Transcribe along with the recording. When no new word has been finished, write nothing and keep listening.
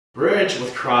Bridge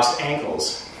with crossed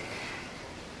ankles.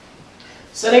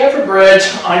 Setting up for bridge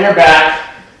on your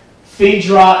back, feet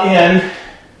draw in,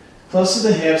 close to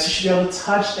the hips. You should be able to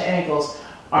touch the ankles.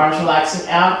 Arms relaxing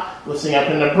out, lifting up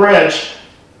into bridge.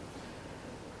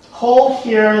 Hold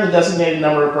here the designated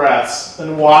number of breaths.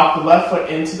 Then walk the left foot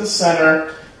into the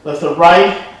center, lift the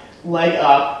right leg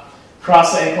up,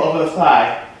 cross the ankle over the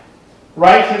thigh.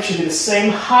 Right hip should be the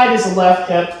same height as the left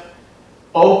hip.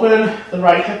 Open the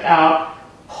right hip out.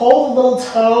 Pull the little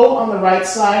toe on the right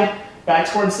side back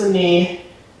towards the knee,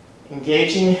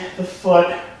 engaging the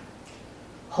foot.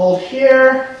 Hold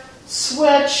here,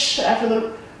 switch after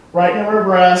the right number of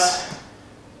breaths.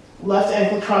 Left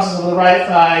ankle crosses over the right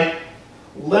thigh.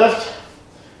 Lift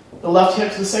the left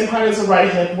hip to the same height as the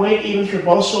right hip. Weight even through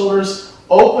both shoulders,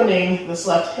 opening this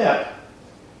left hip.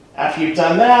 After you've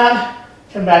done that,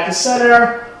 come back to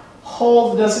center.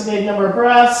 Hold the designated number of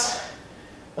breaths.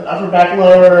 Then upper back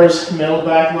lowers, middle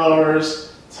back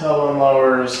lowers, tailbone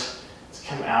lowers to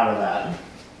come out of that.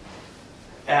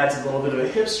 Adds a little bit of a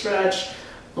hip stretch,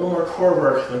 a little more core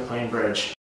work than playing bridge.